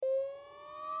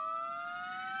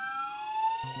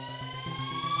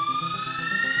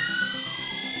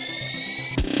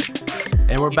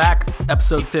And we're back,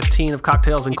 episode 15 of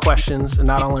Cocktails and Questions. And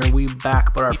not only are we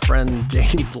back, but our friend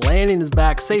James Lanning is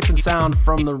back, safe and sound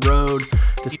from the road,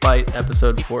 despite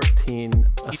episode 14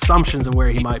 assumptions of where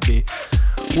he might be.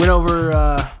 Went over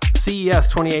CES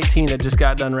 2018 that just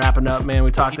got done wrapping up, man.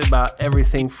 We talked about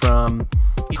everything from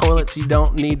toilets you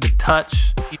don't need to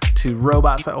touch to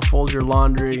robots that will fold your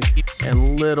laundry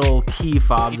and little key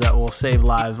fobs that will save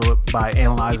lives by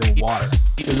analyzing water.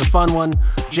 It was a fun one.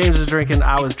 James is drinking,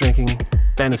 I was drinking.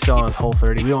 Ben is still on his Whole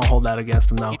 30. We won't hold that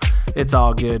against him, though. It's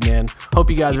all good, man. Hope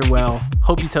you guys are well.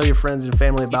 Hope you tell your friends and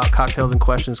family about Cocktails and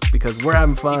Questions because we're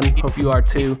having fun. Hope you are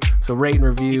too. So rate and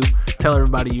review. Tell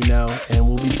everybody you know. And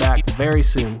we'll be back very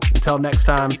soon. Until next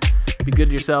time, be good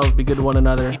to yourselves. Be good to one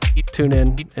another. Tune in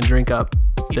and drink up.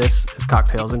 This is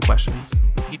Cocktails and Questions.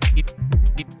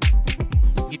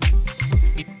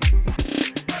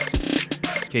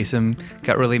 Kasem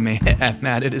got really mad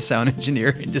at his sound engineer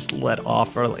and just let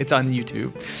off. It's on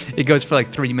YouTube. It goes for like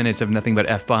 3 minutes of nothing but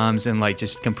F-bombs and like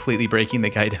just completely breaking the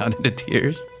guy down into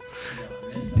tears.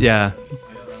 Yeah.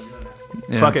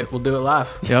 Fuck it, we'll do it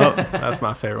live. Yep. That's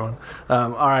my favorite one.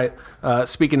 All right.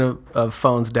 Speaking of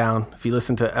phones down, if you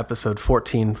listen to episode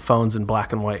 14, phones in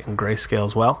black and white and grayscale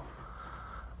as well,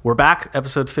 we're back,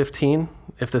 episode 15.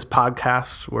 If this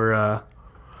podcast were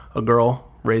a girl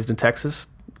raised in Texas,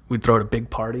 we'd throw it a big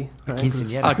party. Right?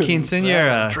 Quinceañera.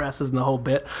 Quinceañera. Dresses and the whole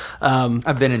bit.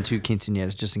 I've been in 2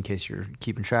 quinceañeras, just in case you're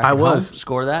keeping track. I was.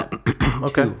 Score that.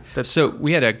 Okay. So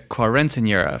we had a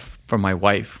quinceañera for my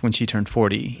wife when she turned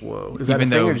 40. Whoa. Is that a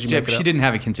thing, or did you make it up? She didn't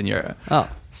have a quinceañera. Oh.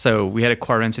 So we had a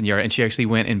quinceañera, and she actually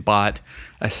went and bought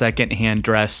a second-hand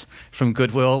dress from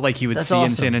Goodwill, like you would see in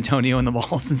San Antonio in the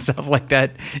malls and stuff like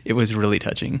that. It was really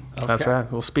touching. Okay. That's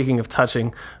right. Well, speaking of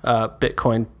touching,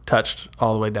 Bitcoin touched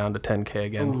all the way down to 10K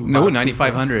again. Ooh. No,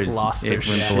 9,500. Lost their It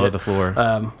went shit. below the floor.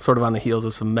 Sort of on the heels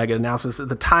of some mega announcements. At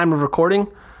the time of recording,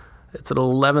 it's at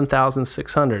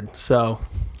 11,600. So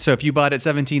if you bought at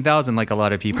 17,000, like a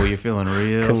lot of people, you're feeling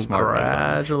real smart.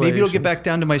 Congratulations. Maybe it'll get back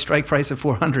down to my strike price of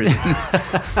 400.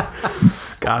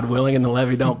 God willing, and the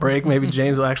levee don't break. Maybe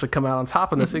James will actually come out on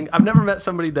top of this thing. I've never met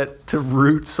somebody to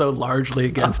root so largely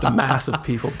against a mass of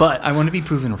people. But I want to be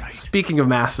proven right. Speaking of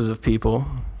masses of people,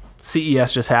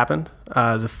 CES just happened. It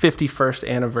was the 51st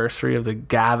anniversary of the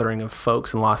gathering of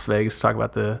folks in Las Vegas to talk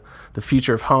about the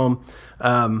future of home.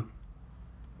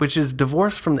 Which is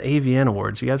divorced from the AVN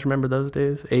Awards. You guys remember those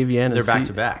days? AVN. They're back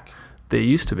to back. They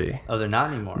used to be. Oh, they're not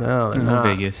anymore. No, they're not.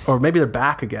 Vegas. Or maybe they're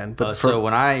back again. But so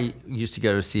when I used to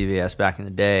go to CVS back in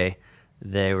the day,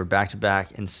 they were back to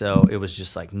back, and so it was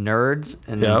just like nerds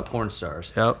and then porn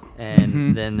stars. Yep.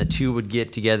 And then the two would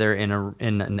get together in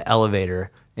an elevator,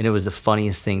 and it was the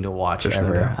funniest thing to watch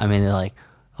ever. I mean, they're like,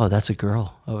 "Oh, that's a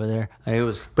girl over there." I mean, it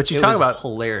was. But you it talk was about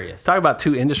hilarious. Talk about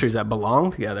two industries that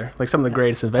belong together. Like some of the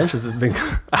greatest inventions have been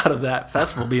out of that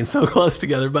festival being so close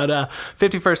together. But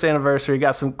 51st anniversary,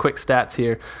 got some quick stats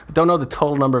here. Don't know the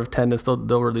total number of attendance. They'll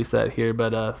release that here.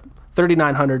 But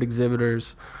 3,900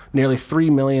 exhibitors, nearly 3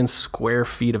 million square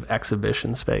feet of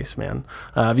exhibition space. Man,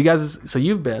 have you guys? So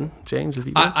you've been, James? Have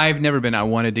you been? I've never been. I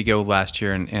wanted to go last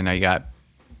year, and I got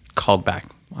called back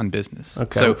on business.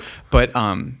 Okay. So, but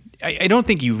I don't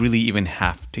think you really even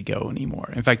have to go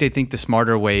anymore. In fact, I think the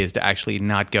smarter way is to actually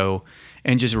not go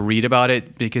and just read about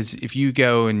it, because if you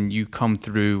go and you come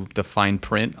through the fine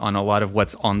print on a lot of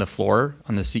what's on the floor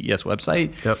on the CES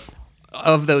website,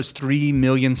 of those 3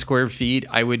 million square feet,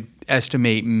 I would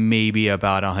estimate maybe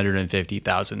about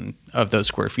 150,000 of those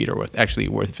square feet are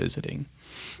worth visiting.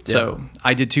 Yeah. So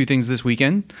I did 2 things this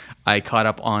weekend. I caught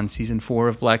up on season 4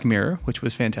 of Black Mirror, which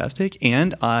was fantastic,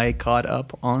 and I caught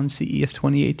up on CES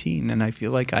 2018, and I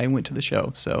feel like I went to the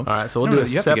show. So all right, so we'll do a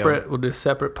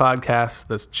separate podcast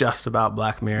that's just about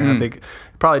Black Mirror. I think it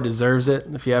probably deserves it.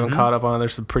 If you haven't caught up on it,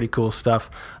 there's some pretty cool stuff.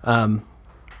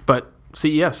 But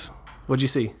CES, what'd you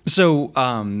see? So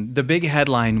the big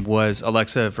headline was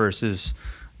Alexa versus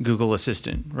Google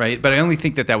Assistant, right? But I only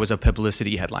think that was a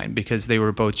publicity headline because they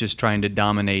were both just trying to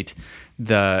dominate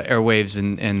the airwaves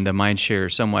and the mind share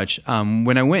so much.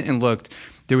 When I went and looked,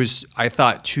 there was, I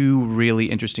thought, 2 really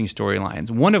interesting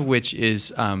storylines. One of which is,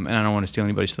 and I don't want to steal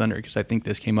anybody's thunder because I think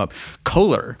this came up,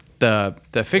 Kohler, the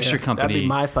fixture company. That'd be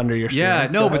my thunder you're stealing. Yeah,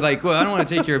 no, but like, well, I don't want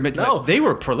to take your... No. They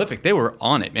were prolific. They were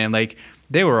on it, man. Like,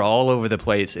 they were all over the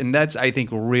place. And that's, I think,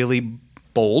 really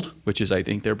bold, which is, I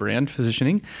think, their brand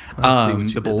positioning.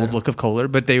 The bold look of Kohler,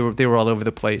 but they were all over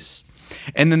the place.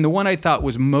 And then the one I thought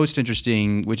was most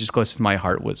interesting, which is close to my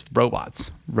heart, was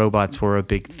robots. Robots were a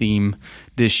big theme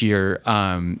this year.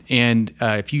 And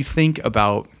if you think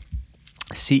about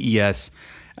CES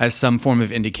as some form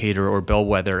of indicator or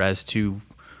bellwether as to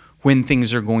when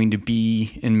things are going to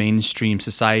be in mainstream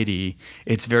society,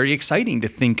 it's very exciting to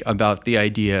think about the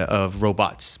idea of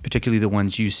robots, particularly the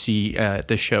ones you see at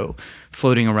the show,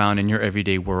 floating around in your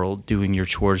everyday world, doing your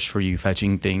chores for you,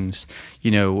 fetching things.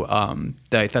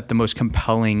 I thought the most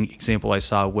compelling example I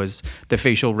saw was the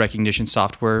facial recognition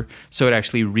software. So it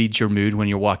actually reads your mood when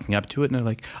you're walking up to it, and they're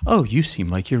like, "Oh, you seem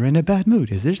like you're in a bad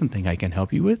mood. Is there something I can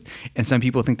help you with?" And some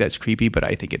people think that's creepy, but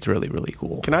I think it's really, really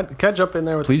cool. Can I jump in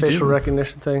there with Please the facial do.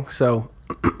 recognition thing? So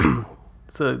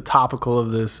it's a topical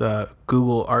of this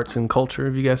Google Arts and Culture.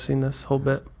 Have you guys seen this whole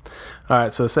bit? All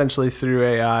right, so essentially through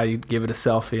AI, you give it a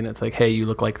selfie, and it's like, hey, you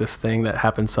look like this thing that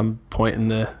happened some point in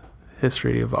the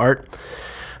history of art.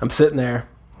 I'm sitting there,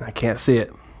 I can't see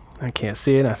it.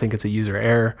 I think it's a user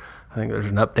error. I think there's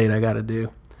an update I got to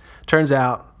do. Turns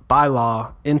out, by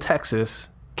law, in Texas,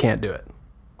 can't do it.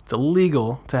 It's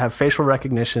illegal to have facial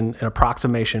recognition and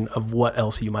approximation of what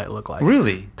else you might look like.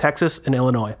 Really? Texas and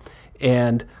Illinois.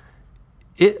 And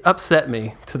it upset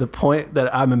me to the point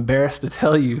that I'm embarrassed to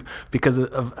tell you because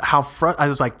of how I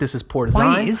was like, this is poor design.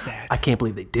 Why is that? I can't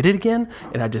believe they did it again.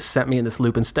 And I just sent me in this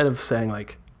loop instead of saying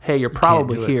like, hey, you're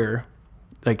probably here.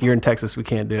 Like, you're in Texas, we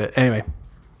can't do it. Anyway,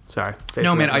 sorry.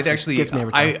 No, man, Facial recognition gets me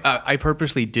every time. I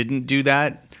purposely didn't do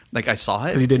that. Like, I saw it.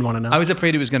 Because you didn't want to know? I was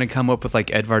afraid it was going to come up with, like,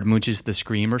 Edvard Munch's The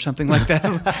Scream or something like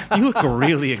that. You look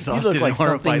really exhausted like and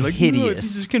horrified. something Like, hideous. "No, you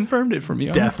just confirmed it for me.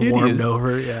 I'm Death hideous." warmed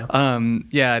over, yeah.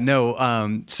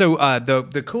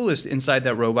 The coolest inside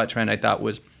that robot trend, I thought,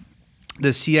 was the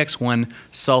CX-1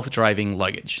 self-driving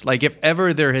luggage. Like, if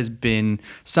ever there has been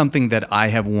something that I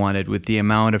have wanted with the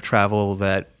amount of travel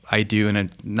that I do,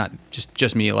 and not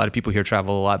just me, a lot of people here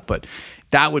travel a lot, but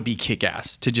that would be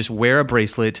kick-ass, to just wear a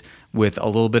bracelet with a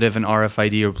little bit of an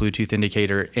RFID or Bluetooth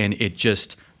indicator, and it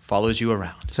just follows you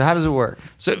around. So how does it work?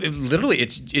 So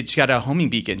it's got a homing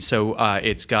beacon. So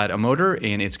it's got a motor,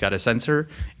 and it's got a sensor,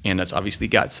 and it's obviously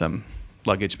got some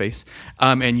luggage space.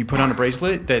 And you put on a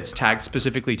bracelet that's tagged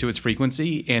specifically to its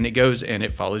frequency, and it goes and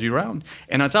it follows you around.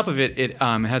 And on top of it, it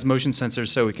has motion sensors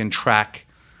so it can track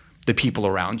the people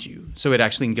around you. So it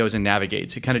actually goes and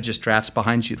navigates. It kind of just drafts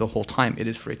behind you the whole time. It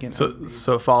is freaking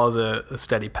So it follows a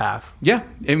steady path. Yeah.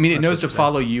 I mean, it knows to interesting.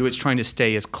 follow you. It's trying to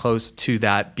stay as close to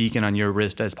that beacon on your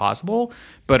wrist as possible,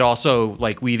 but also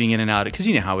like weaving in and out, because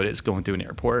you know how it is going through an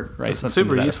airport, right? It's Something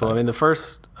super to that useful. I effect. mean,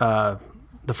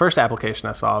 the first application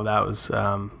I saw of that was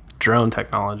drone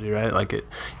technology, right? Like you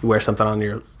wear something on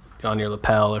your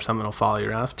lapel or something will follow you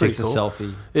around. It's pretty Takes a cool.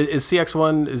 selfie. Is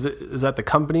CX-1, is that the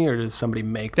company, or does somebody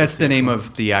make That's the name CX-1?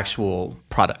 of the actual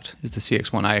product, is the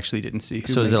CX-1. I actually didn't see.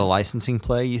 So is it a licensing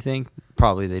play, you think?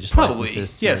 Probably they just Probably. license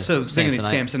this to Yeah, so thinking it's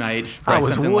Samsonite. Samsonite, I right,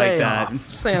 was something way like that. off.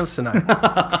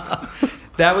 Samsonite.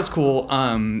 That was cool.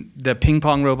 The ping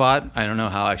pong robot, I don't know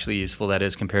how actually useful that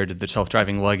is compared to the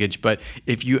self-driving luggage, but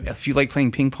if you like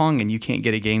playing ping pong and you can't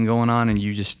get a game going on, and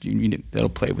it'll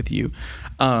play with you.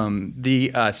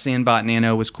 The Sandbot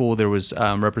Nano was cool. There was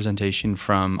representation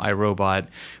from iRobot,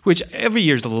 which every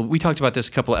year's a little. We talked about this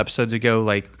a couple of episodes ago.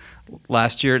 Like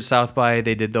last year at South by,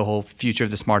 they did the whole future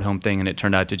of the smart home thing, and it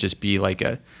turned out to just be like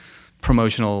a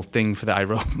promotional thing for the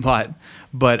iRobot.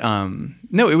 But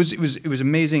no, it was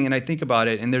amazing. And I think about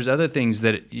it, and there's other things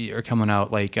that are coming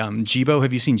out, like Jibo.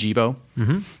 Have you seen Jibo?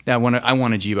 Mm-hmm. Yeah, I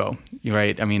want a Jibo. You're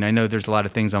right. I mean, I know there's a lot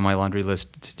of things on my laundry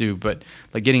list to do, but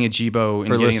like getting a Jibo and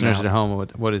For getting listeners it in at the house. home,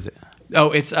 what is it?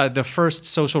 Oh, it's the first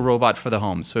social robot for the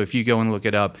home. So if you go and look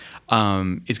it up,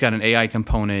 it's got an AI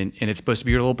component, and it's supposed to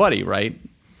be your little buddy, right?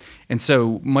 And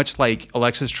so much like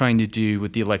Alexa's trying to do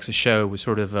with the Alexa Show, with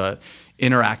sort of a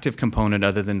interactive component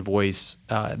other than voice,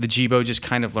 the Jibo just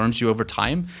kind of learns you over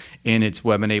time, and it's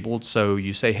web enabled. So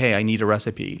you say, hey, I need a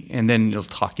recipe, and then it'll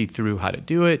talk you through how to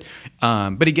do it.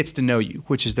 But it gets to know you,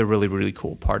 which is the really, really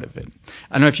cool part of it.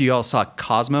 I don't know if you all saw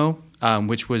Cosmo,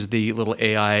 which was the little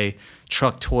AI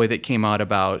truck toy that came out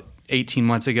about 18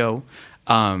 months ago.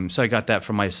 So I got that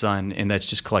for my son, and that's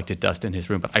just collected dust in his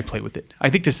room, but I play with it. I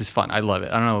think this is fun. I love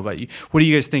it. I don't know about you. What do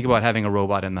you guys think about having a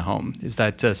robot in the home? Is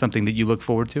that something that you look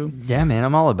forward to? Yeah, man,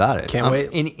 I'm all about it. Can't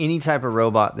wait. Any type of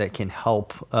robot that can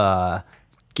help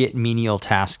get menial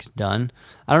tasks done.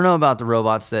 I don't know about the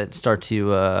robots that start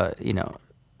to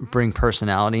bring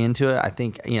personality into it. I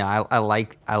think I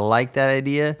like that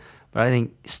idea, but I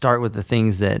think start with the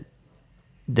things that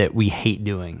we hate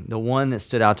doing. The one that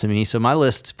stood out to me, so my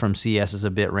list from CS is a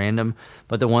bit random,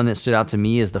 but the one that stood out to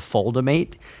me is the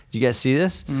Foldamate. Did you guys see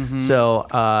this? Mm-hmm. So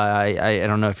I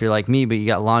don't know if you're like me, but you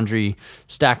got laundry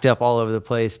stacked up all over the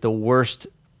place. The worst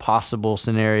possible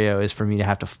scenario is for me to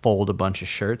have to fold a bunch of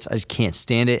shirts. I just can't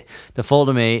stand it. The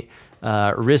Foldamate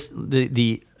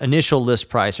the initial list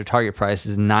price or target price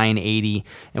is $980,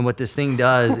 and what this thing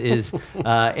does is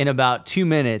in about 2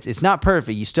 minutes, it's not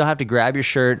perfect. You still have to grab your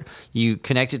shirt, you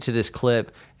connect it to this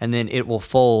clip, and then it will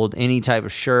fold any type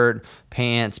of shirt,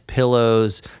 pants,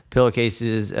 pillows,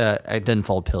 pillowcases. It doesn't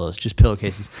fold pillows, just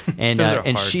pillowcases and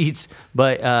hard. sheets,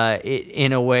 but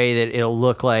in a way that it'll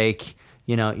look like,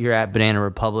 you know, you're at Banana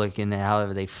Republic and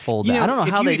however they fold that. I don't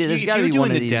know how they do. There's got to be one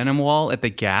of the these. denim wall at the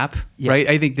Gap, right?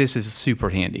 I think this is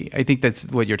super handy. I think that's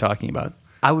what you're talking about.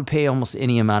 I would pay almost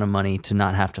any amount of money to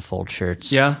not have to fold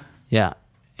shirts. Yeah. Yeah.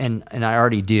 And I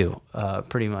already do,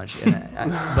 pretty much.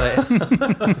 But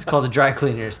it's called the dry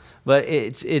cleaners. But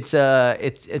it's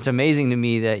amazing to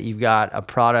me that you've got a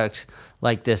product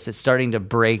like this that's starting to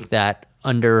break that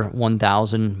under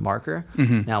 1,000 marker.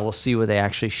 Mm-hmm. Now we'll see what they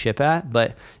actually ship at. But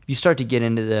if you start to get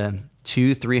into the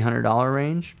 $200-$300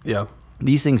 range, Yeah.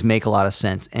 these things make a lot of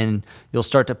sense, and you'll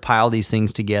start to pile these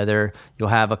things together. You'll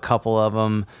have a couple of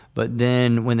them, but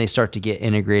then when they start to get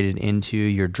integrated into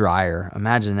your dryer,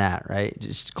 imagine that, right?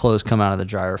 Just clothes come out of the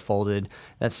dryer folded.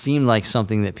 That seemed like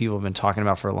something that people have been talking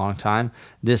about for a long time.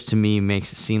 This to me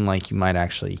makes it seem like you might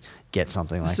actually get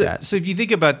something like that. So if you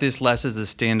think about this less as a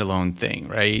standalone thing,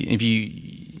 right? If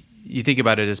you think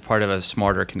about it as part of a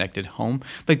smarter connected home,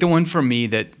 like the one for me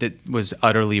that was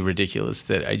utterly ridiculous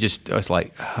that I was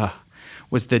like,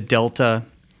 was the Delta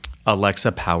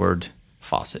Alexa powered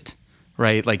faucet,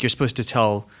 right? Like you're supposed to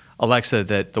tell Alexa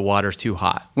that the water's too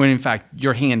hot, when in fact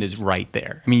your hand is right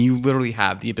there. I mean, you literally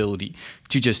have the ability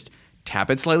to just tap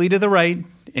it slightly to the right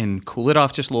and cool it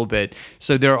off just a little bit.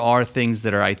 So there are things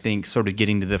that are, I think, sort of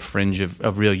getting to the fringe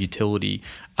of real utility.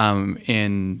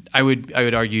 And I would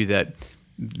argue that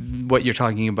what you're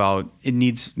talking about, it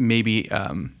needs maybe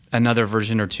another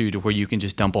version or two to where you can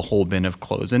just dump a whole bin of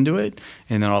clothes into it,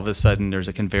 and then all of a sudden there's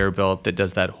a conveyor belt that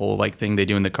does that whole like thing they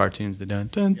do in the cartoons, the dun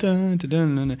dun dun dun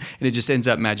dun, dun, and it just ends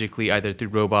up magically either through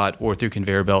robot or through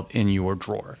conveyor belt in your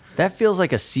drawer. That feels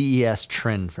like a CES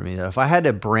trend for me, though. If I had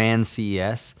to brand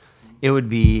CES, it would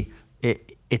be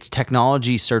it's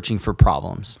technology searching for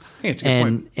problems. I think it's a good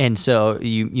point. And so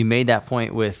you made that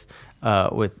point with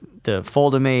the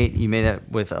Foldamate. You made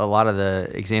that with a lot of the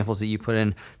examples that you put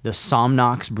in. The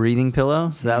Somnox breathing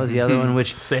pillow. So that was the other one,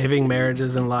 which Saving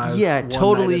marriages and lives. yeah, one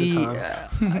totally. night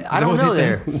at a time. I don't know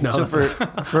there. No, so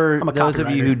for I'm a those of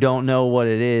you copywriter. who don't know what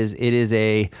it is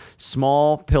a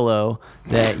small pillow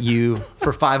that you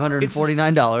for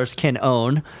 $549 can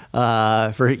own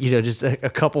for just a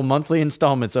couple monthly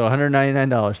installments, so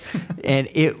 $199, and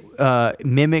it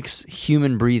mimics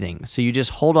human breathing. So you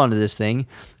just hold on to this thing,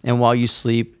 and while you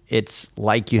sleep, it's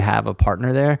like you have a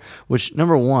partner there. Which,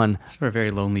 number one, It's for very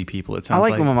lonely people. It I sounds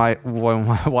like when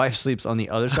my wife sleeps on the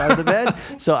other side of the bed,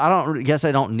 so I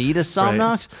don't need a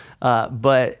Somnox.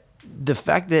 But the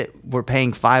fact that we're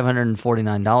paying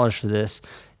 $549 for this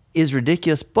is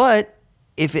ridiculous. But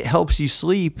if it helps you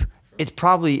sleep, it's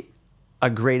probably a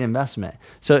great investment.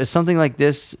 So is something like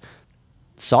this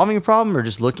solving a problem or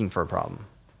just looking for a problem?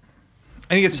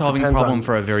 I think it's solving a depends problem on-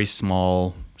 for a very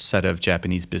small set of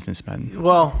Japanese businessmen.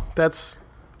 Well, that's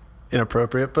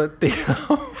inappropriate, but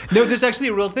No, there's actually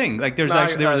a real thing. Like there was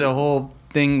a whole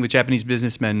thing with Japanese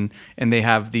businessmen, and they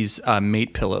have these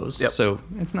mate pillows. Yep. So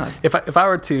it's not. if I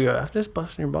were to just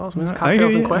busting your balls, man, it's No, I hear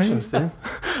cocktails and you, questions,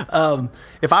 dude.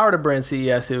 If I were to brand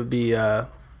CES, it would be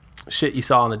shit you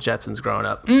saw on the Jetsons growing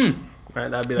up. Right,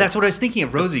 that'd be That's what I was thinking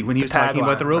of Rosie when he was talking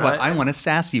about the tagline, robot. right? I want a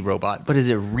sassy robot. But is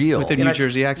it real? With the And New I-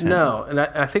 Jersey accent. No, and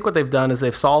I think what they've done is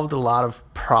they've solved a lot of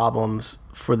problems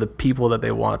for the people that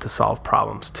they want to solve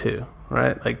problems to,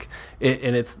 right? Like,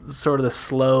 and it's sort of the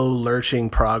slow lurching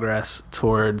progress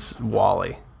towards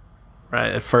WALL-E,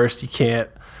 right? At first, you can't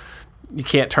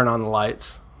turn on the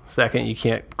lights. Second, you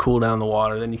can't cool down the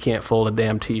water. Then you can't fold a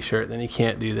damn T-shirt. Then you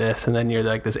can't do this, and then you're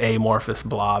like this amorphous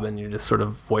blob, and you're just sort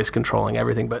of voice controlling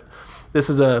everything. But this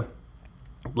is a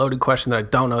loaded question that I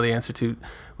don't know the answer to.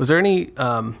 Was there any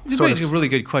This sort is of a really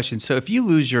good question. So if you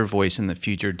lose your voice in the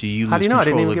future, do you lose How do you know? I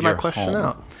didn't control even of get my your question home?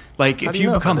 out. Like How if do you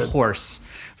you know if I become did? hoarse,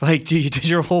 like does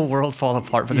your whole world fall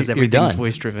apart because You're everything's done.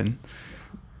 voice driven?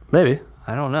 maybe?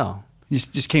 I don't know.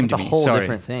 Just came It's to a me. whole Sorry.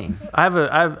 different thing.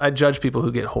 I judge people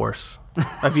who get hoarse.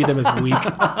 I view them as weak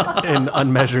and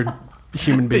unmeasured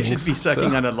human They beings. should be sucking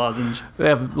So on a lozenge. they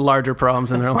have larger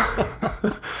problems in their life.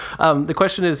 The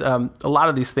question is, a lot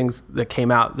of these things that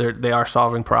came out, they are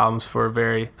solving problems for a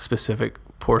very specific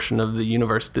portion of the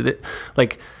universe. Did it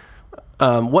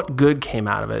what good came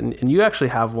out of it? And you actually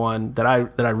have one that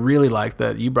I really liked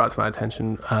that you brought to my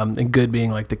attention. And good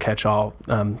being like the catch-all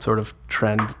sort of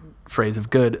trend phrase of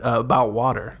good about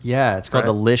water. Yeah, it's called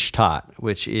Right. the lishtat,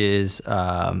 which is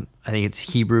I think it's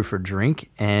Hebrew for drink,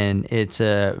 and it's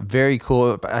a very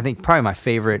cool. I think probably my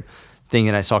favorite thing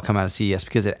that I saw come out of CES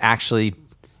because it actually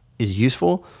is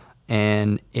useful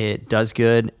and it does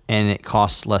good and it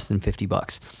costs less than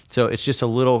 $50. So it's just a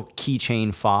little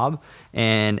keychain fob,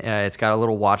 and it's got a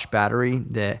little watch battery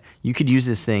that you could use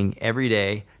this thing every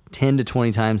day, 10 to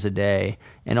 20 times a day,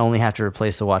 and only have to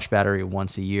replace the watch battery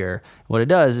once a year. What it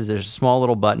does is there's a small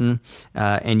little button,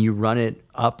 and you run it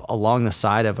up along the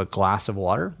side of a glass of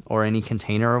water or any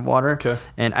container of water. Okay.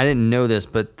 And I didn't know this,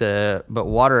 but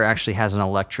water actually has an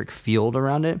electric field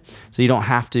around it, so you don't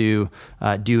have to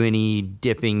do any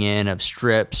dipping in of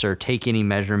strips or take any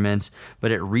measurements.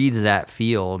 But it reads that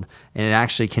field, and it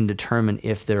actually can determine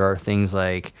if there are things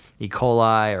like E.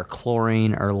 coli or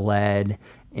chlorine or lead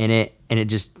in it, and it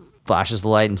just flashes the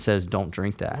light and says, "Don't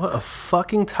drink that." What a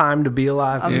fucking time to be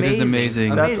alive. dude. It is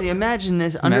amazing. Amazing. Imagine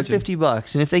this under Imagine.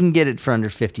 $50, and if they can get it for under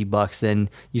 $50, then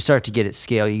you start to get it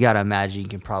scale. You got to imagine you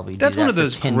can probably. That's do one that of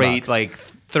those for $10. great like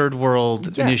third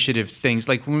world Yeah. initiative things.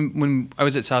 Like when I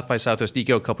was at South by Southwest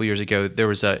Eco a couple years ago, there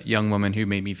was a young woman who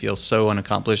made me feel so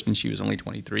unaccomplished, and she was only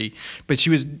 23, but she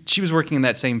was working in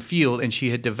that same field, and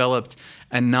she had developed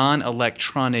a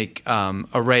non-electronic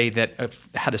array that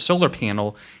had a solar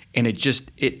panel, and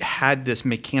it had this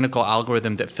mechanical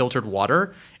algorithm that filtered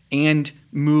water and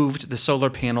moved the solar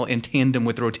panel in tandem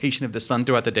with the rotation of the sun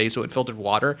throughout the day, so it filtered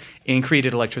water and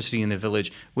created electricity in the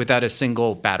village without a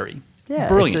single battery. Yeah,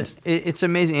 Brilliant. It's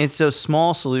amazing. It's those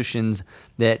small solutions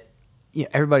that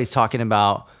everybody's talking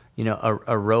about.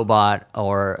 A robot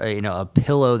or a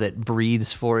pillow that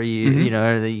breathes for you.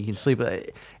 Or that you can sleep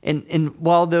with. And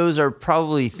while those are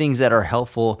probably things that are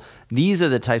helpful, these are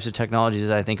the types of technologies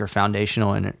that I think are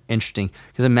foundational and interesting.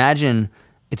 Because imagine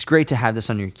it's great to have this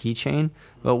on your keychain,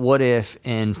 but what if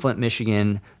in Flint,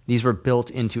 Michigan, these were built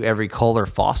into every Kohler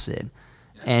faucet?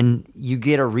 And you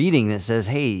get a reading that says,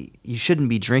 hey, you shouldn't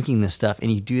be drinking this stuff.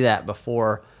 And you do that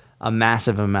before a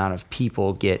massive amount of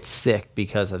people get sick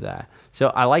because of that. So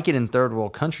I like it in third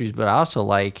world countries, but I also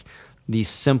like these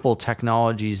simple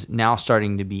technologies now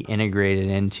starting to be integrated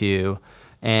into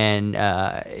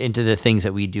the things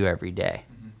that we do every day.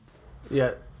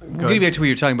 Yeah. Getting back to what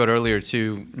you were talking about earlier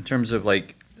too, in terms of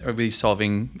like, are we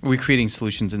creating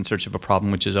solutions in search of a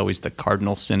problem, which is always the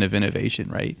cardinal sin of innovation,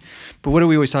 right? But what do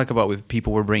we always talk about with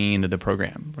people we're bringing into the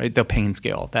program, right? The pain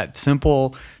scale, that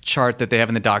simple chart that they have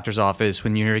in the doctor's office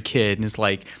when you're a kid, and it's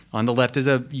like on the left is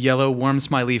a yellow, warm,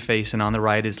 smiley face, and on the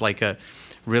right is like a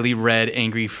really red,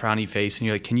 angry, frowny face, and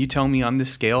you're like, can you tell me on this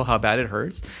scale how bad it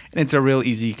hurts? And it's a real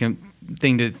easy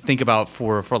thing to think about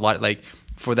for a lot, like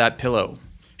for that pillow.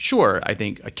 Sure, I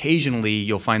think occasionally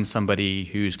you'll find somebody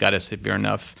who's got a severe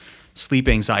enough sleep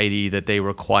anxiety that they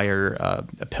require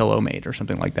a pillow made or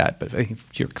something like that. But I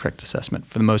think your correct assessment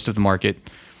for the most of the market,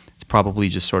 it's probably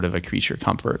just sort of a creature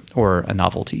comfort or a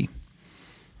novelty.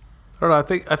 I don't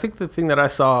know. I think the thing that I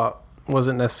saw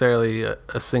wasn't necessarily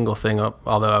a single thing,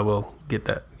 although I will get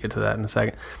to that in a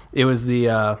second. It was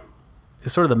it's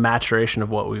sort of the maturation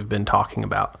of what we've been talking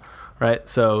about. Right,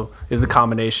 so is the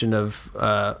combination of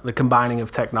the combining of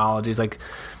technologies, like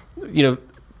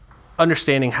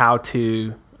understanding how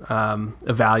to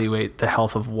evaluate the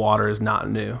health of water is not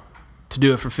new. To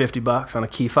do it for $50 on a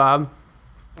key fob,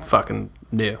 fucking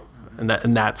new,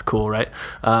 and that's cool, right?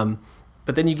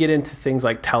 But then you get into things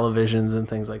like televisions and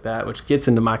things like that, which gets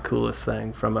into my coolest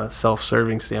thing from a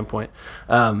self-serving standpoint.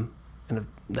 And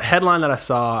the headline that I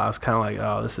saw, I was kind of like,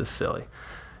 oh, this is silly.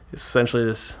 It's essentially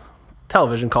this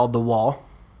television called The Wall.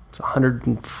 It's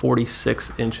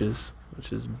 146 inches,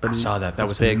 which is I saw that. That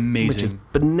was big, amazing. which is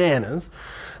bananas.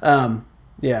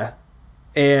 Yeah,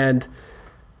 and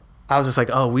I was just like,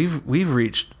 oh, we've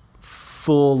reached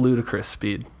full ludicrous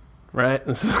speed, right?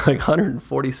 This is like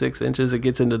 146 inches. It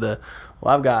gets into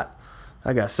I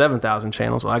got 7,000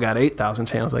 channels. Well, I got 8,000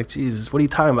 channels. Like, Jesus, what are you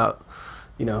talking about?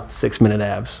 6-minute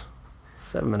abs,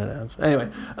 7-minute abs. Anyway,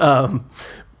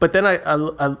 but then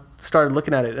I started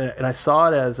looking at it, and I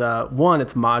saw it as one,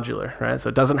 it's modular, right? So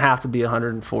it doesn't have to be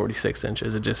 146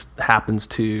 inches. It just happens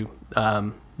to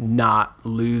not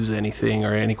lose anything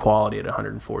or any quality at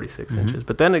 146 inches.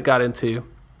 But then it got into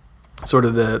sort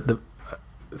of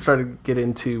started to get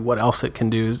into what else it can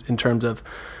do is in terms of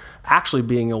actually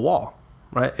being a wall,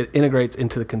 right? It integrates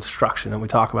into the construction, and we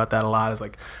talk about that a lot. Is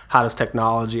like, how does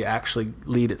technology actually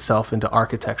lead itself into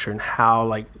architecture, and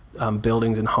how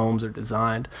buildings and homes are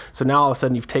designed. So now all of a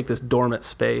sudden you take this dormant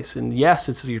space, and yes,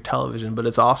 it's your television, but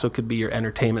it's also could be your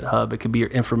entertainment hub. It could be your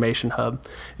information hub.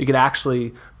 You could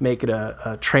actually make it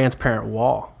a transparent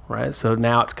wall, right? So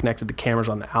now it's connected to cameras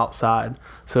on the outside.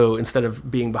 So instead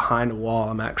of being behind a wall,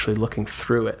 I'm actually looking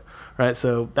through it, right?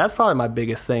 So that's probably my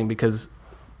biggest thing, because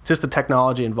just the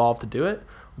technology involved to do it.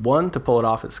 One, to pull it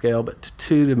off at scale, but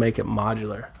two, to make it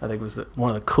modular. I think was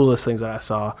one of the coolest things that I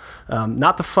saw.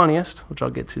 Not the funniest, which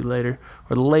I'll get to later,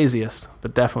 or the laziest,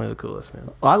 but definitely the coolest, man.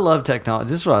 Well, I love technology.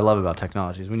 This is what I love about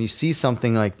technology, is when you see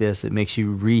something like this, it makes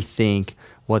you rethink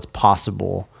what's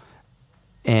possible.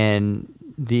 And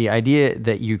the idea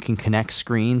that you can connect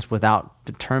screens without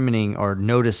determining or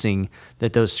noticing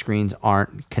that those screens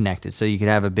aren't connected. So you could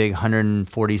have a big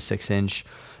 146-inch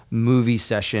movie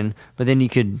session, but then you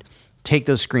could take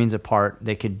those screens apart.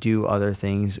 They could do other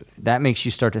things. That makes you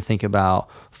start to think about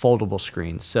foldable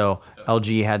screens. So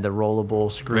LG had the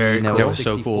rollable screen that was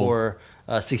 64,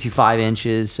 65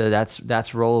 inches. So that's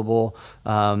rollable.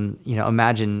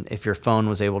 Imagine if your phone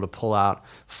was able to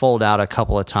fold out a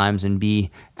couple of times and be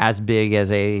as big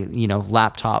as a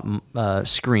laptop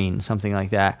screen, something like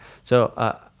that. So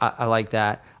I like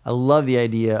that. I love the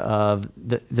idea of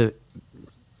the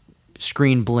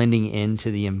screen blending into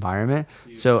the environment.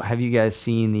 So have you guys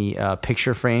seen the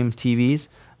picture frame TVs?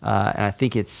 And I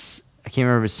think I can't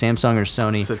remember if it's Samsung or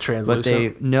Sony. It's a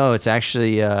translucent? No, it's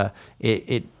actually,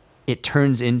 it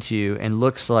turns into and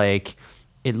looks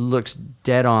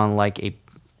dead on like a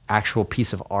actual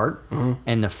piece of art. Mm-hmm.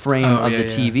 And the frame of the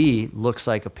TV looks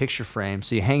like a picture frame.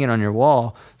 So you hang it on your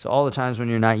wall. So all the times when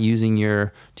you're not using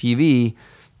your TV,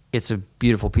 it's a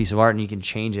beautiful piece of art and you can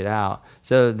change it out.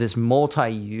 So this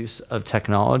multi-use of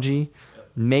technology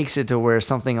makes it to where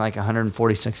something like a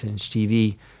 146-inch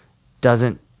TV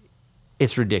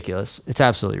it's ridiculous. It's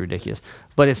absolutely ridiculous.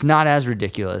 But it's not as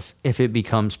ridiculous if it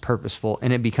becomes purposeful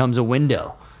and it becomes a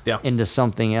window into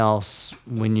something else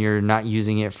when you're not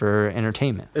using it for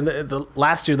entertainment. And the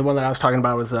last year, the one that I was talking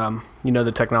about was,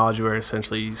 the technology where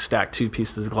essentially you stack two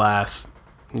pieces of glass.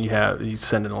 You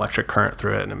send an electric current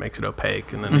through it and it makes it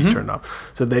opaque, and then you turn it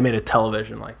off. So they made a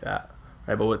television like that,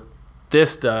 right? But what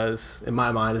this does, in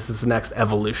my mind, is the next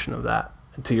evolution of that.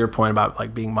 And to your point about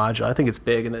like being modular, I think it's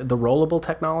big, and the rollable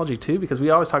technology too, because we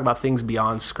always talk about things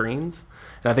beyond screens,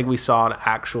 and I think we saw an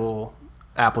actual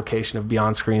application of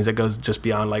beyond screens that goes just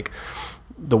beyond like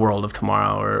the world of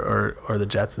tomorrow or the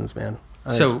Jetsons, man.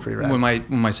 So when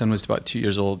my son was about 2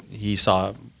 years old, he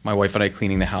saw my wife and I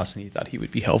cleaning the house, and he thought he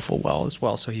would be helpful as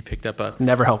well. So he picked up a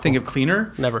thing of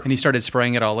cleaner, and he started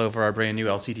spraying it all over our brand new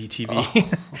LCD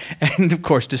TV, and of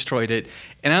course destroyed it.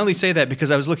 And I only say that because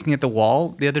I was looking at the wall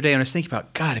the other day, and I was thinking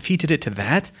about, God, if he did it to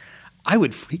that, I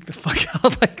would freak the fuck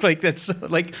out. like that's so,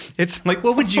 like, it's like,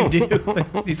 what would you do?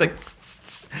 He's like,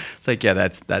 it's like, yeah,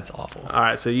 that's awful. All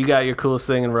right, so you got your coolest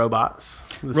thing in robots.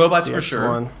 Robots for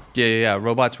sure. Yeah.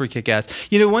 Robots were kick-ass.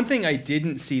 One thing I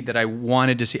didn't see that I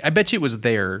wanted to see, I bet you it was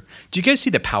there. Did you guys see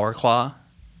the Power Claw?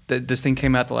 This thing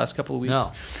came out the last couple of weeks.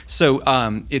 No. So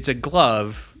it's a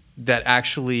glove that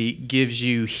actually gives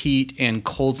you heat and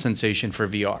cold sensation for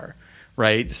VR.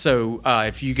 Right, so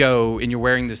if you go and you're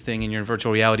wearing this thing and you're in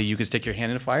virtual reality, you can stick your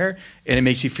hand in the fire, and it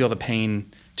makes you feel the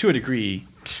pain to a degree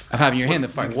of having your hand in the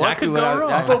fire. Exactly what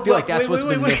I feel like that's what's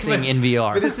been missing in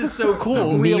VR. But this is so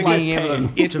cool. Me being able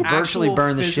to virtually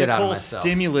burn the shit out of myself. myself.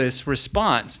 Stimulus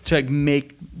response to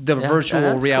make the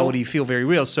virtual reality feel very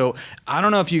real. So I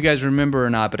don't know if you guys remember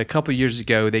or not, but a couple years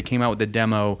ago they came out with a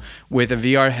demo with a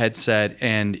VR headset,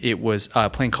 and it was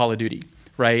playing Call of Duty.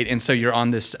 Right, and so you're on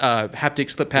this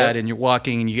haptic slip pad, and you're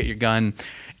walking, and you get your gun,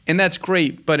 and that's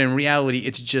great. But in reality,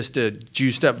 it's just a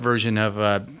juiced up version of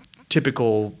a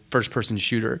typical first person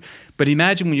shooter. But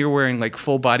imagine when you're wearing like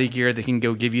full body gear that can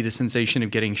go give you the sensation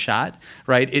of getting shot.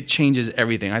 Right, it changes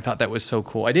everything. I thought that was so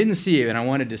cool. I didn't see it, and I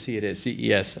wanted to see it at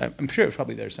CES. I'm sure it's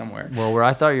probably there somewhere. Well, where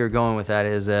I thought you were going with that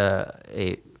is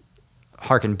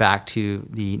harken back to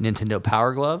the Nintendo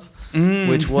Power Glove,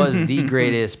 which was the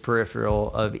greatest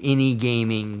peripheral of any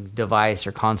gaming device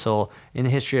or console in the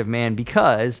history of man,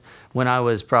 because when I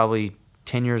was probably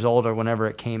 10 years old or whenever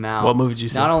it came out, what movie did you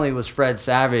see? Not only was Fred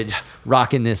Savage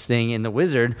rocking this thing in The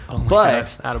Wizard, but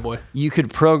attaboy. You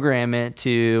could program it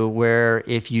to where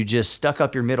if you just stuck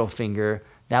up your middle finger,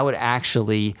 that would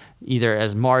actually either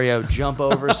as Mario jump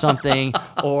over something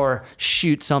or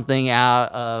shoot something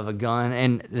out of a gun.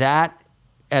 And that,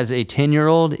 as a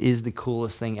 10-year-old, is the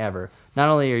coolest thing ever. Not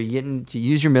only are you getting to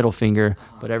use your middle finger,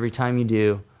 but every time you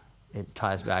do, it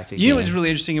ties back to You know what's really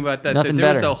interesting about that? Nothing there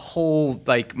better. was a whole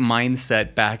like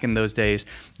mindset back in those days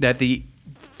that the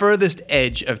furthest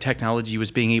edge of technology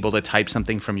was being able to type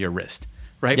something from your wrist.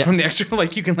 Right? Yep. From the extra,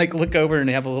 like you can like look over and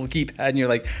have a little keypad, and you're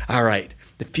like, all right,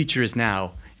 the future is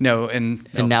now. And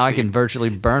now I can virtually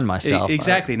burn myself.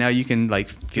 Exactly. Now you can like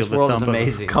feel this the world thump is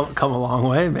amazing. Come a long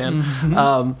way,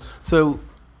 man. So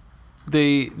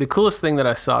the coolest thing that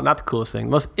I saw, not the coolest thing,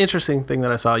 the most interesting thing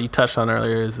that I saw, you touched on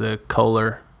earlier, is the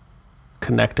Kohler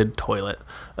connected toilet.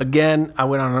 Again, I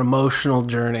went on an emotional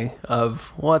journey of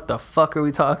what the fuck are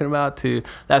we talking about to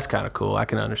that's kind of cool. I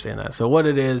can understand that. So what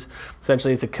it is,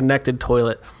 essentially, it's a connected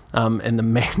toilet. And the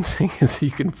main thing is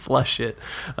you can flush it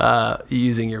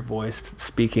using your voice,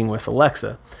 speaking with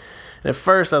Alexa. And at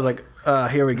first I was like,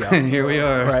 here we go. And here we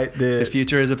are. Right. The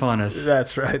future is upon us.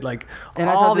 That's right. Like, And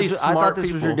all I these thought smart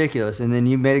this was people. ridiculous, and then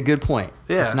you made a good point.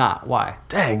 Yeah. It's not. Why?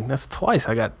 Dang, that's twice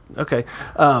I got. Okay.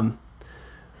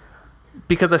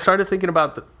 Because I started thinking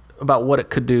about what it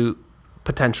could do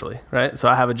potentially, right? So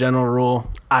I have a general rule: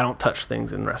 I don't touch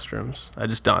things in restrooms. I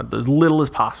just don't, as little as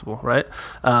possible, right?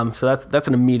 So that's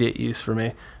an immediate use for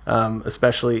me,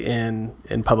 especially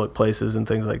in public places and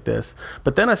things like this.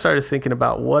 But then I started thinking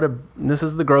about this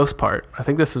is the gross part. I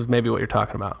think this is maybe what you're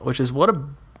talking about, which is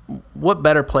what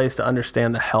better place to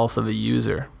understand the health of a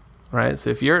user, right? So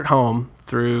if you're at home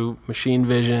through machine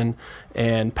vision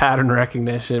and pattern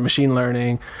recognition, machine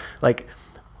learning, like,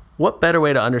 what better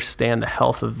way to understand the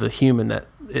health of the human that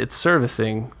it's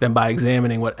servicing than by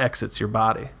examining what exits your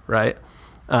body, right?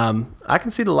 I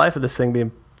can see the life of this thing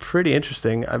being pretty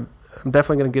interesting. I'm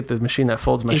definitely going to get the machine that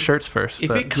folds my shirts first. If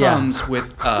but it comes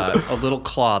with a little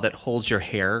claw that holds your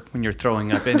hair when you're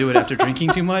throwing up into it after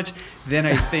drinking too much, then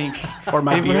I think Or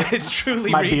my beard. it's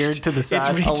truly My reached, beard to the it's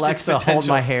side. reached its Alexa, hold potential.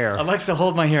 my hair. Alexa,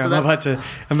 hold my hair. So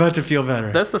I'm about to feel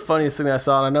better. That's the funniest thing that I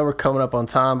saw, and I know we're coming up on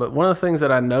time, but one of the things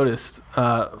that I noticed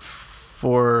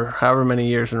for however many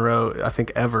years in a row, I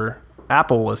think ever,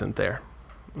 Apple wasn't there,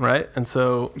 right? And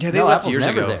so... Yeah, they left Apple's years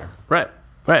never ago. there.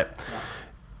 Right.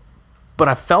 But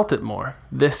I felt it more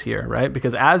this year, right?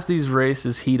 Because as these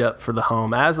races heat up for the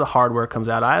home, as the hardware comes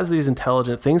out, as these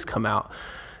intelligent things come out,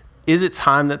 is it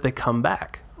time that they come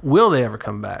back? Will they ever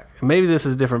come back? And maybe this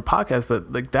is a different podcast,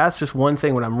 but like that's just one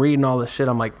thing. When I'm reading all this shit,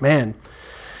 I'm like, man,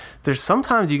 there's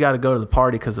sometimes you got to go to the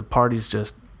party because the party's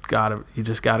just you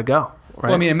just got to go. Right?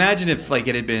 Well, I mean, imagine if like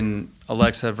it had been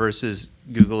Alexa versus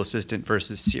Google Assistant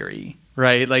versus Siri,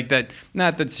 right? Like that,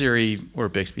 not that Siri or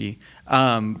Bixby.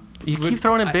 You keep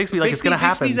throwing in Bixby like it's going to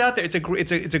happen. Bixby's out there.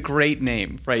 It's a great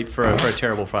name, right, for a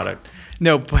terrible product.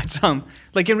 No, but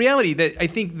like in reality, that I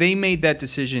think they made that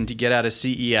decision to get out of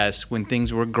CES when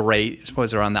things were great. I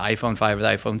suppose they're on the iPhone 5 or the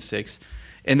iPhone 6.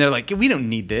 And they're like, we don't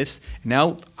need this.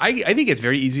 Now, I think it's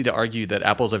very easy to argue that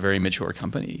Apple's a very mature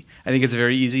company. I think it's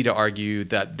very easy to argue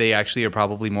that they actually are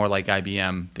probably more like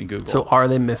IBM than Google. So are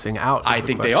they missing out? I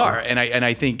think they are. And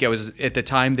I think it was at the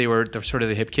time they're sort of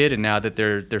the hip kid, and now that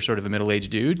they're sort of a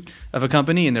middle-aged dude of a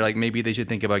company, and they're like, maybe they should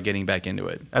think about getting back into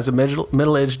it. As a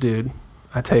middle-aged dude,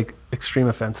 I take extreme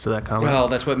offense to that comment. Well,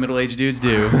 that's what middle-aged dudes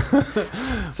do.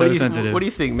 So sensitive. What do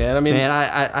you think, man? I mean,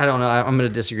 I don't know. I'm going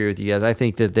to disagree with you guys. I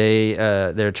think that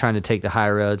they're trying to take the high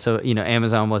road. So,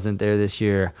 Amazon wasn't there this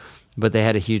year, but they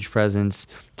had a huge presence,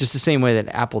 just the same way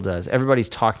that Apple does. Everybody's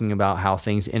talking about how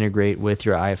things integrate with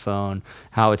your iPhone,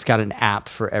 how it's got an app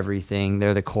for everything.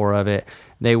 They're the core of it.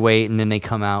 They wait, and then they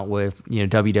come out with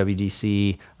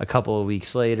WWDC a couple of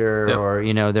weeks later, Yep.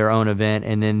 or their own event,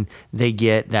 and then they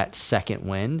get that second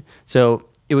wind. So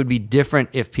it would be different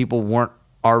if people weren't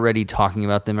already talking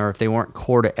about them, or if they weren't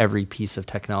core to every piece of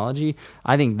technology.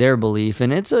 I think their belief,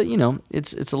 and it's a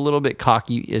little bit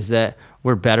cocky, is that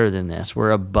we're better than this.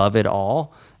 We're above it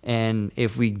all. And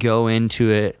if we go into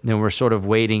it, then we're sort of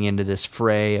wading into this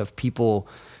fray of people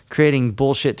creating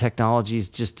bullshit technologies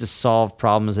just to solve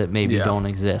problems that maybe don't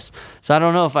exist. So I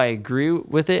don't know if I agree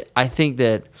with it. I think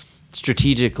that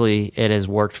strategically it has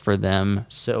worked for them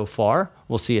so far.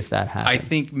 We'll see if that happens. I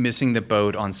think missing the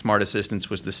boat on smart assistants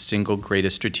was the single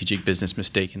greatest strategic business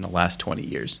mistake in the last 20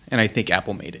 years. And I think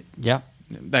Apple made it. Yeah.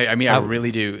 I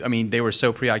really do. I mean, they were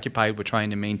so preoccupied with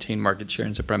trying to maintain market share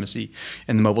and supremacy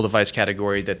in the mobile device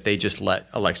category that they just let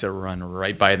Alexa run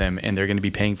right by them, and they're going to be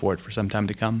paying for it for some time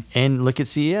to come. And look at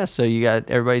CES. So you got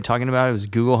everybody talking about it was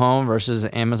Google Home versus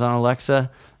Amazon Alexa.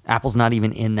 Apple's not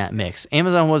even in that mix.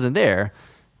 Amazon wasn't there.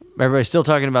 Everybody's still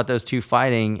talking about those two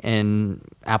fighting, and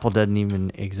Apple doesn't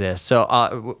even exist.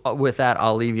 So with that,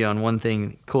 I'll leave you on one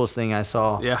thing. Coolest thing I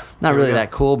saw. Yeah. Not really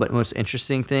that cool, but most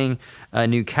interesting thing. A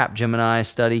new Capgemini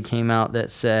study came out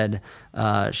that said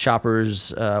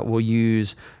shoppers will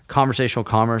use conversational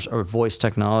commerce or voice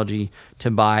technology to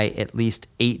buy at least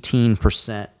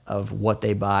 18% of what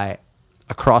they buy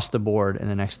across the board in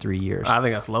the next 3 years. I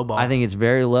think that's low ball. I think it's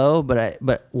very low, but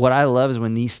what I love is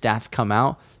when these stats come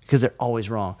out, because they're always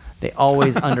wrong. They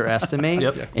always underestimate.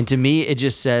 Yep. And to me, it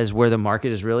just says where the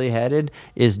market is really headed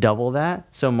is double that.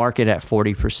 So market at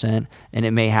 40%, and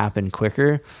it may happen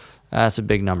quicker. That's a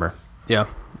big number. Yeah,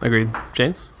 agreed.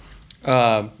 James?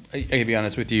 I gotta be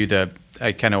honest with you.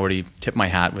 I kind of already tipped my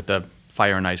hat with the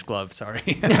fire and ice glove. Sorry.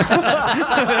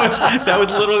 that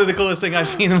was literally the coolest thing I've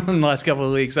seen in the last couple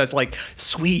of weeks. That's like,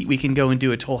 sweet, we can go and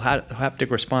do a total haptic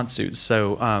response suit.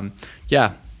 So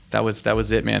yeah, that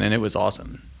was it, man, and it was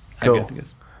awesome. Cool.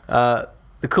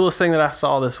 The coolest thing that I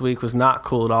saw this week was not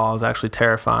cool at all. It was actually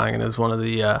terrifying, and it was one of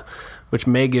the which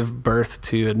may give birth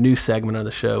to a new segment of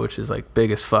the show, which is like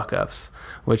biggest fuck ups,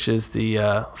 which is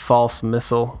the false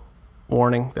missile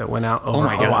warning that went out over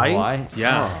Hawaii.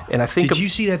 Yeah. And I think did you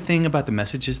see that thing about the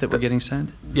messages that were getting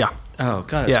sent? Yeah. Oh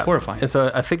god, it's horrifying. And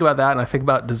so I think about that, and I think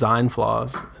about design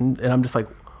flaws, and I'm just like,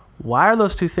 why are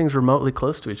those two things remotely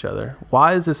close to each other?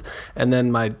 Why is this? And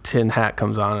then my tin hat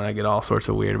comes on, and I get all sorts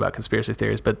of weird about conspiracy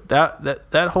theories. But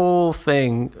that whole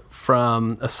thing,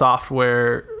 from a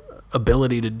software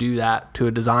ability to do that to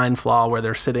a design flaw where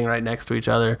they're sitting right next to each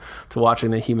other to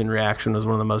watching the human reaction, was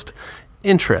one of the most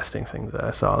interesting things that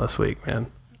I saw this week,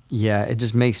 man. Yeah, it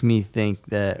just makes me think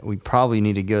that we probably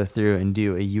need to go through and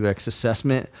do a UX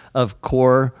assessment of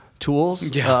core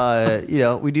tools.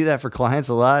 Yeah. We do that for clients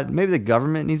a lot. Maybe the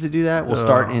government needs to do that. We'll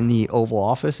start in the Oval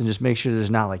Office and just make sure there's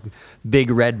not like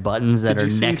big red buttons that are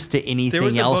next to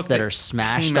anything else that are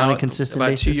smashed on a consistent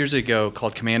basis. About 2 years ago,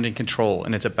 called Command and Control,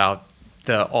 and it's about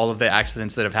all of the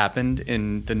accidents that have happened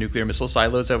in the nuclear missile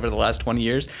silos over the last 20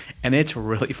 years, and it's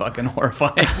really fucking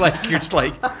horrifying. Like, you're just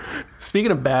like...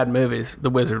 Speaking of bad movies, The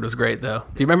Wizard was great, though.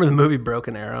 Do you remember the movie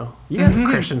Broken Arrow? Yes.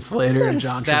 Christian Slater and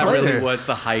John Travolta. That really was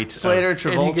the height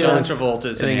Travolta. John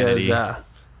Travolta's insanity. He goes,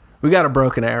 we got a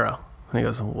broken arrow. And he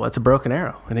goes, what's a broken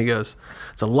arrow? And he goes,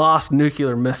 it's a lost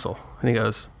nuclear missile. And he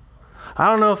goes, I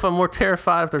don't know if I'm more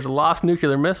terrified if there's a lost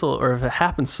nuclear missile or if it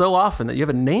happens so often that you have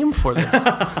a name for this.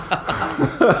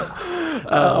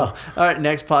 All right,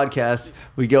 next podcast,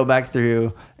 we go back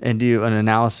through and do an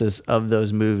analysis of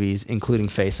those movies, including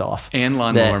Face Off. And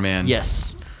Lawnmower Man.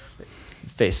 Yes.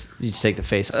 You just take the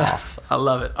face off. I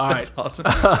love it. All right. That's awesome.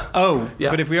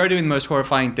 But if we are doing the most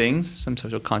horrifying things, some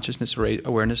social consciousness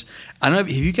awareness, I don't know, have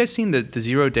you guys seen the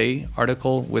 0 Day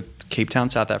article with Cape Town,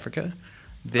 South Africa?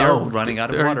 They're running out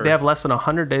of water. They have less than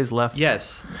 100 days left.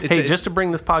 Yes. Just to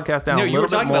bring this podcast down a little bit more. No, you were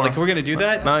talking about, like, we're going to do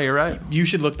that? No, you're right. You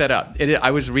should look that up.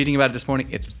 I was reading about it this morning.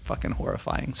 It's fucking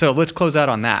horrifying. So let's close out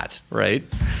on that, right?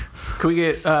 Can we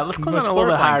get, let's close on a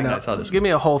little bit higher note. Give me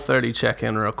a Whole30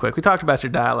 check-in real quick. We talked about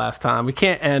your diet last time. We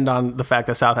can't end on the fact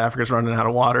that South Africa's running out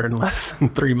of water in less than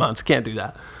 3 months. Can't do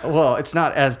that. Well, it's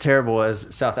not as terrible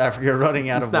as South Africa running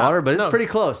out of water, but it's pretty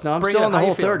close. No, I'm still on the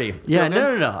Whole30. Yeah,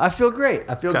 no. I feel great.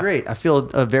 I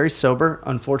feel very sober,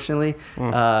 unfortunately.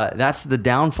 That's the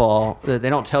downfall. They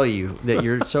don't tell you that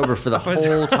you're sober for the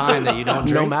whole time that you don't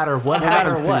drink. No matter what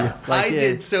happens to you. I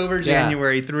did sober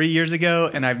January 3 years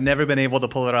ago, and I've never been able to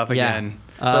pull it off again.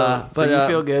 So you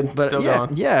feel good? But still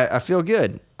going? Yeah, I feel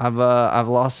good. I've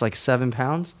lost like 7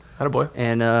 pounds. Attaboy.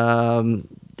 And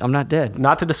I'm not dead.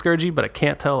 Not to discourage you, but I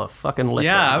can't tell a fucking lick.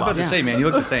 Yeah, I was about to say, man, you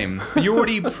look the same. But you're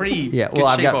already pretty good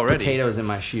I've shape got already. potatoes in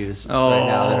my shoes right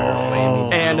now that are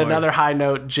flaming. And another high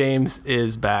note, James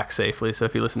is back safely. So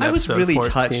if you listen to episode 14... I was really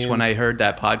touched when I heard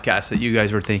that podcast that you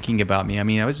guys were thinking about me. I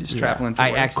mean, I was just traveling for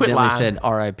work. I accidentally said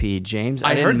R.I.P. James.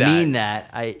 I didn't mean that.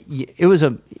 I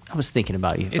was thinking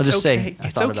about you. I'll just say I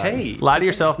thought about you. Lie to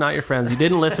yourself, not your friends. You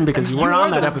didn't listen because you weren't on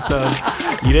that episode.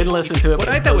 You didn't listen to it. What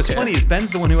I thought was funny is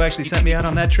Ben's the one who actually sent me out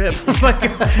on that trip.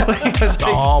 It's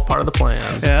all part of the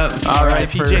plan. Yeah.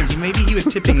 R.I.P. James. Maybe he was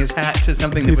tipping his hat to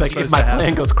something that was supposed to happen. If my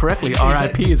plan goes correctly,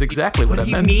 R.I.P. is exactly what I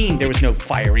meant. What do you mean there was no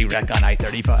fiery wreck on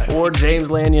I-35? For James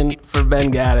Lanyon, for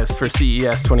Ben Gaddis, for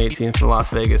CES 2018 from Las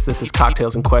Vegas, this is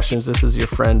Cocktails and Questions. This is your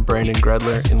friend Brandon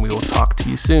Gredler, and we will talk to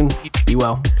you soon. Be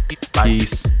well. Bye.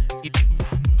 Peace.